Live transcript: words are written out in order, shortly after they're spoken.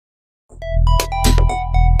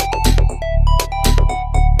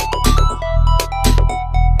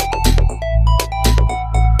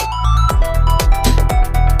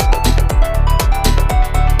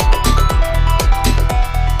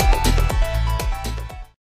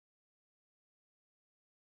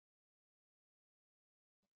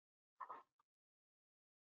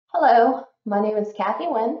Hello, my name is Kathy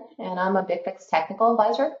Nguyen, and I'm a BigFix technical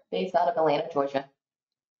advisor based out of Atlanta, Georgia.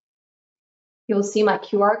 You'll see my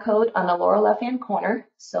QR code on the lower left-hand corner,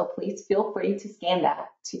 so please feel free to scan that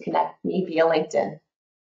to connect me via LinkedIn.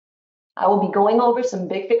 I will be going over some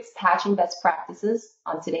BigFix patching best practices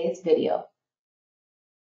on today's video.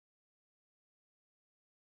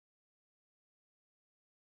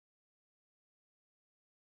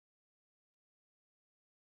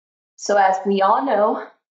 So as we all know,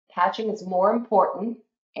 patching is more important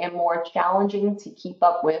and more challenging to keep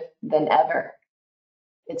up with than ever.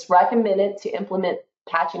 It's recommended to implement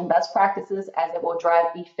patching best practices as it will drive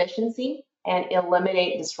efficiency and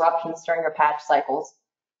eliminate disruptions during your patch cycles.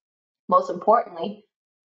 Most importantly,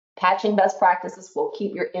 patching best practices will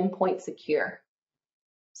keep your endpoint secure.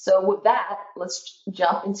 So with that, let's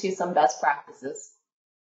jump into some best practices.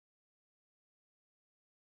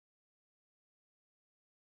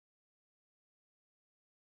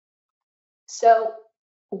 So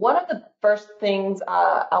one of the first things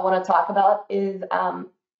I want to talk about is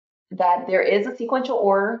that there is a sequential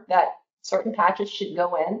order that certain patches should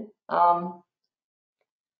go in. On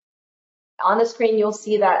the screen, you'll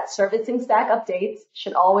see that servicing stack updates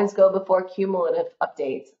should always go before cumulative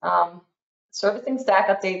updates. Servicing stack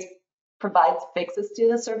updates provides fixes to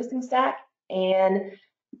the servicing stack, and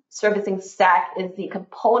servicing stack is the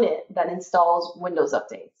component that installs Windows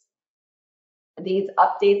updates. These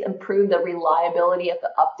updates improve the reliability of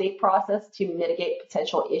the update process to mitigate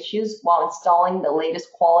potential issues while installing the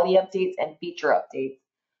latest quality updates and feature updates.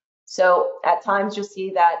 So at times you'll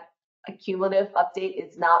see that a cumulative update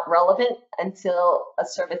is not relevant until a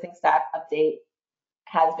servicing stack update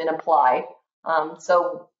has been applied. With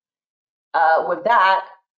that,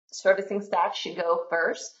 servicing stack should go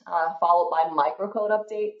first, followed by microcode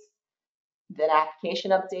updates, then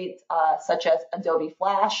application updates such as Adobe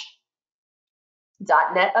Flash,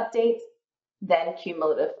 .NET updates, then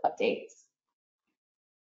cumulative updates.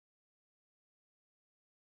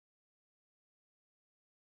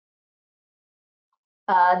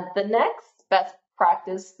 The next best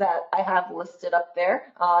practice that I have listed up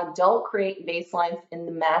there, don't create baselines in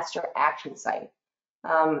the master action site.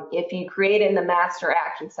 If you create in the master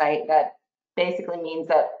action site, that basically means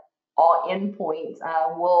that all endpoints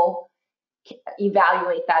will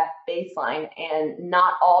evaluate that baseline, and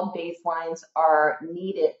not all baselines are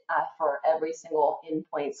needed for every single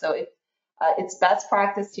endpoint. So it's best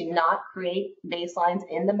practice to not create baselines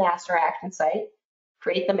in the master action site.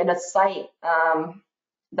 Create them in a site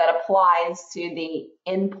that applies to the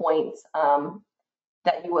endpoints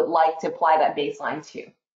that you would like to apply that baseline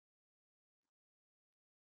to.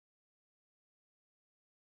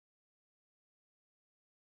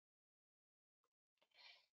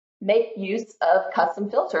 Make use of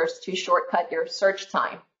custom filters to shortcut your search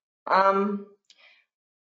time.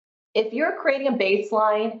 If you're creating a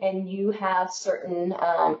baseline and you have certain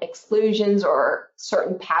exclusions or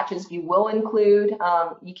certain patches you will include,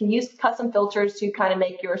 you can use custom filters to kind of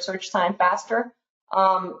make your search time faster.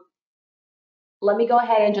 Let me go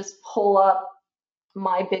ahead and just pull up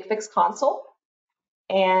my BigFix console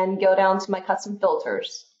and go down to my custom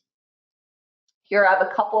filters. Here I have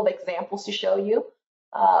a couple of examples to show you.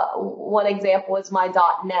 One example is my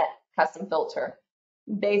 .NET custom filter.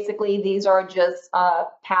 Basically, these are just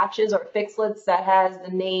patches or fixlets that has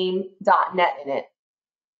the name .NET in it.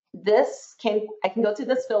 I can go to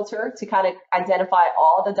this filter to kind of identify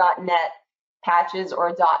all the .NET patches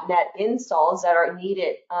or .NET installs that are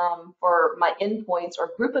needed for my endpoints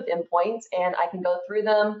or group of endpoints, and I can go through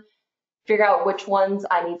them, figure out which ones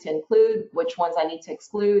I need to include, which ones I need to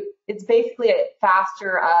exclude. It's basically a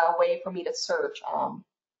faster way for me to search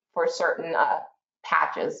for certain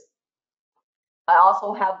patches. I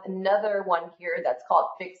also have another one here that's called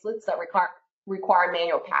fixlets that require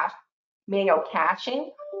manual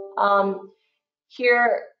caching.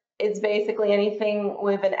 Here it's basically anything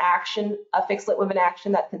with an action, a fixlet with an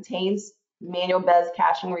action that contains manual bez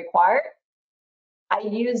caching required. I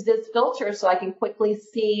use this filter so I can quickly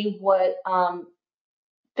see what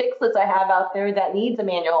fixlets I have out there that needs a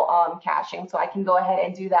manual caching, so I can go ahead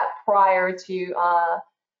and do that prior to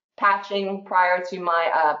patching, prior to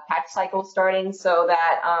my patch cycle starting, so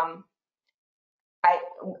that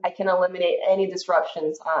I can eliminate any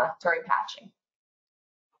disruptions during patching.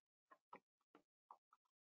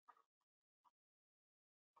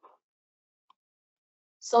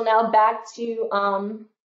 So now back to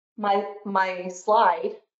my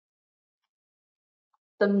slide.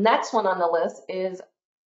 The next one on the list is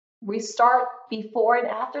restart before and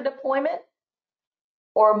after deployment,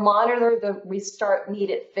 or monitor the restart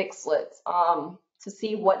needed fixlets to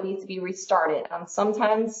see what needs to be restarted.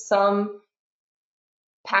 Sometimes some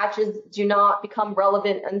patches do not become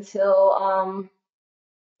relevant until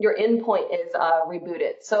your endpoint is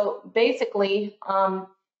rebooted. So basically,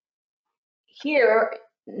 here,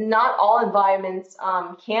 not all environments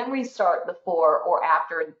can restart before or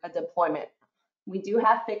after a deployment. We do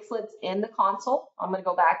have fixlets in the console. I'm going to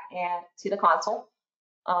go back to the console.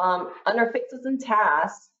 Under fixes and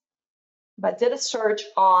tasks, if I did a search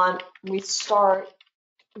on restart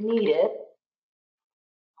needed,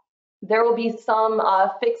 there will be some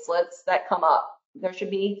fixlets that come up. There should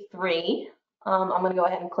be 3. I'm going to go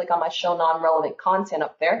ahead and click on my show non-relevant content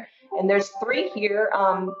up there. And there's 3 here.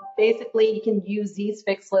 Basically, you can use these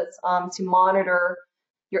fixlets to monitor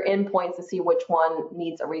your endpoints to see which one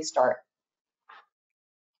needs a restart.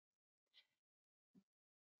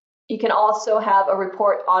 You can also have a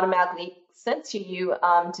report automatically sent to you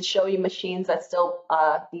to show you machines that still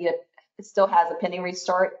still has a pending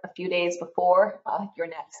restart a few days before your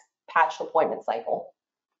next patch deployment cycle.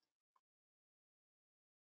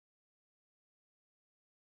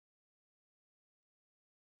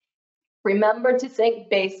 Remember to sync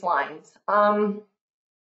baselines.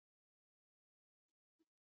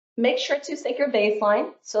 Make sure to sync your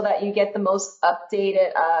baseline so that you get the most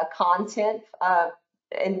updated content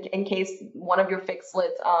in case one of your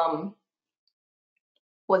fixlets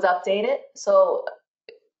was updated. So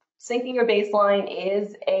syncing your baseline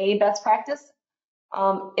is a best practice,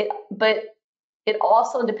 but it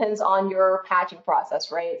also depends on your patching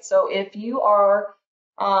process, right? So if you are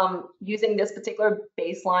using this particular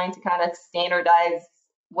baseline to kind of standardize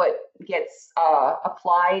what gets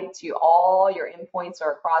applied to all your endpoints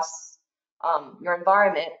or across your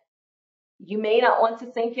environment, you may not want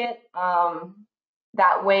to sync it.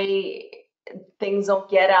 That way things don't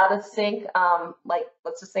get out of sync. Like,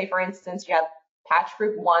 let's just say, for instance, you have patch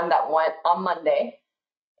group 1 that went on Monday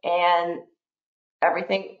and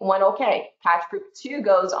everything went okay. Patch group 2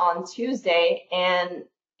 goes on Tuesday, and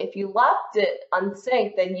if you left it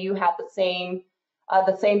unsynced, then you have the same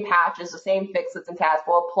patches, the same fixes and tasks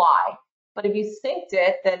will apply. But if you synced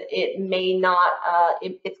it, then it may not.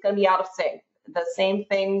 It's going to be out of sync. The same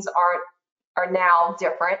things are now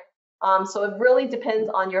different. So it really depends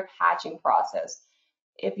on your patching process.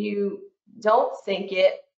 If you don't sync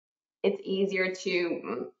it, it's easier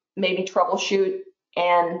to maybe troubleshoot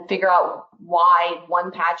and figure out why one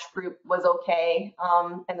patch group was okay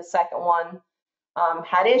and the second one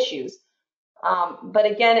had issues. But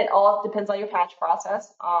again, it all depends on your patch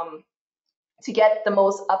process. To get the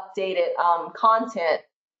most updated content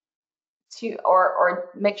or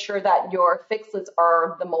make sure that your fixlets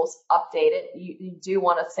are the most updated, you do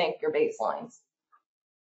want to sync your baselines.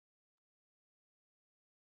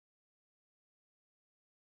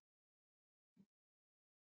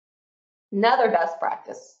 Another best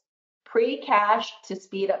practice, pre-cache to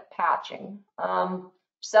speed up patching.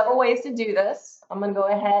 Several ways to do this. I'm going to go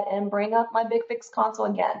ahead and bring up my BigFix console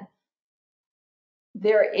again.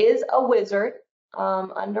 There is a wizard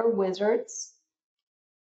under wizards,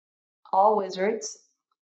 all wizards,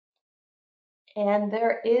 and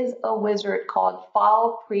there is a wizard called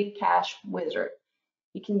File Pre-Cache Wizard.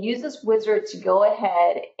 You can use this wizard to go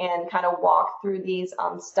ahead and kind of walk through these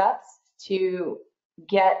steps to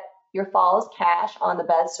get your files cached on the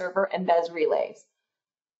BES server and BES relays.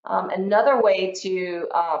 Another way to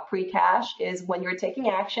pre-cache is when you're taking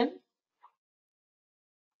action.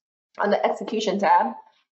 On the execution tab,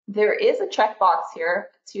 there is a checkbox here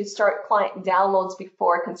to start client downloads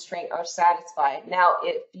before constraints are satisfied. Now,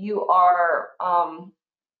 if you are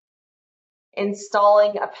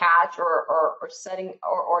installing a patch or setting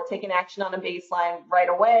or taking action on a baseline right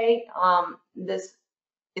away, this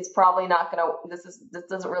is probably not going to, this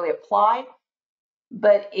doesn't really apply.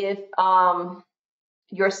 But if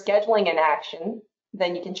you're scheduling an action,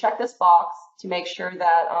 then you can check this box to make sure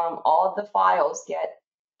that all of the files get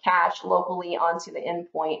cached locally onto the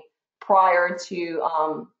endpoint prior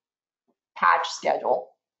to patch schedule.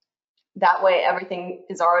 That way everything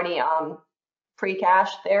is already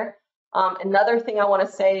pre-cached there. Another thing I want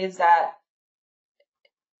to say is that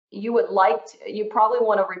you probably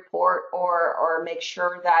want to report or make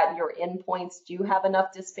sure that your endpoints do have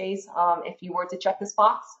enough disk space if you were to check this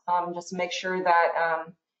box, just to make sure that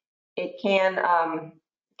it can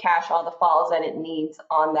cache all the files that it needs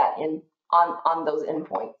on that on those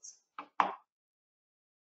endpoints.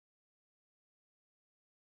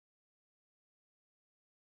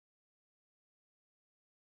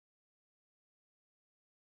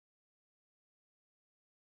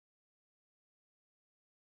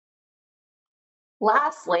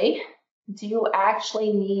 Lastly, do you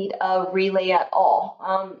actually need a relay at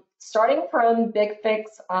all? Starting from BigFix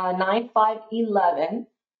 9.5.11,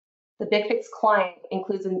 the BigFix client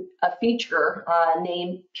includes a feature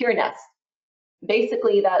named PureNest.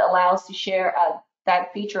 Basically, that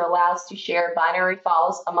feature allows to share binary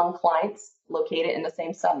files among clients located in the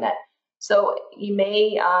same subnet. So you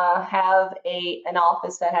may have an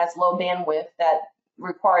office that has low bandwidth that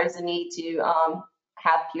requires the need to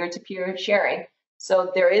have peer-to-peer sharing.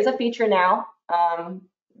 So there is a feature now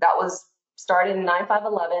that was started in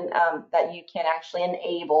 9.5.11 that you can actually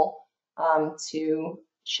enable to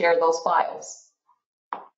share those files.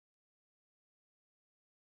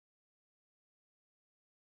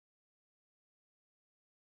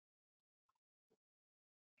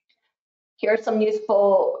 Here are some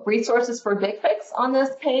useful resources for BigFix on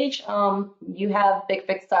this page. You have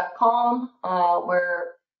BigFix.com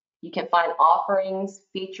where you can find offerings,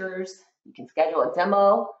 features, you can schedule a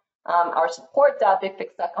demo. Our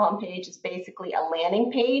support.bigfix.com page is basically a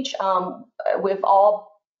landing page with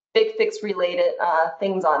all BigFix related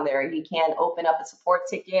things on there. You can open up a support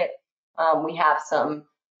ticket. We have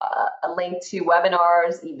a link to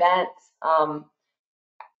webinars, events,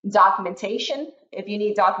 documentation. If you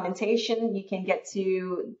need documentation, you can get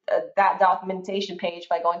to that documentation page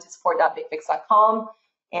by going to support.bigfix.com,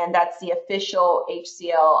 and that's the official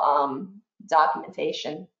HCL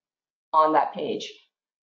documentation on that page.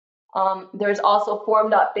 There's also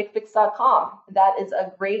forum.bigfix.com. That is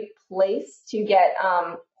a great place to get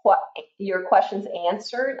your questions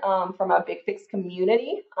answered from our BigFix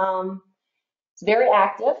community. It's very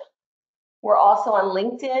active. We're also on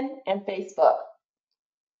LinkedIn and Facebook.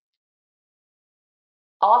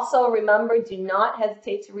 Also, remember, do not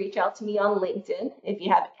hesitate to reach out to me on LinkedIn if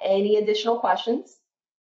you have any additional questions.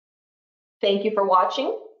 Thank you for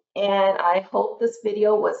watching, and I hope this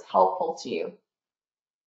video was helpful to you.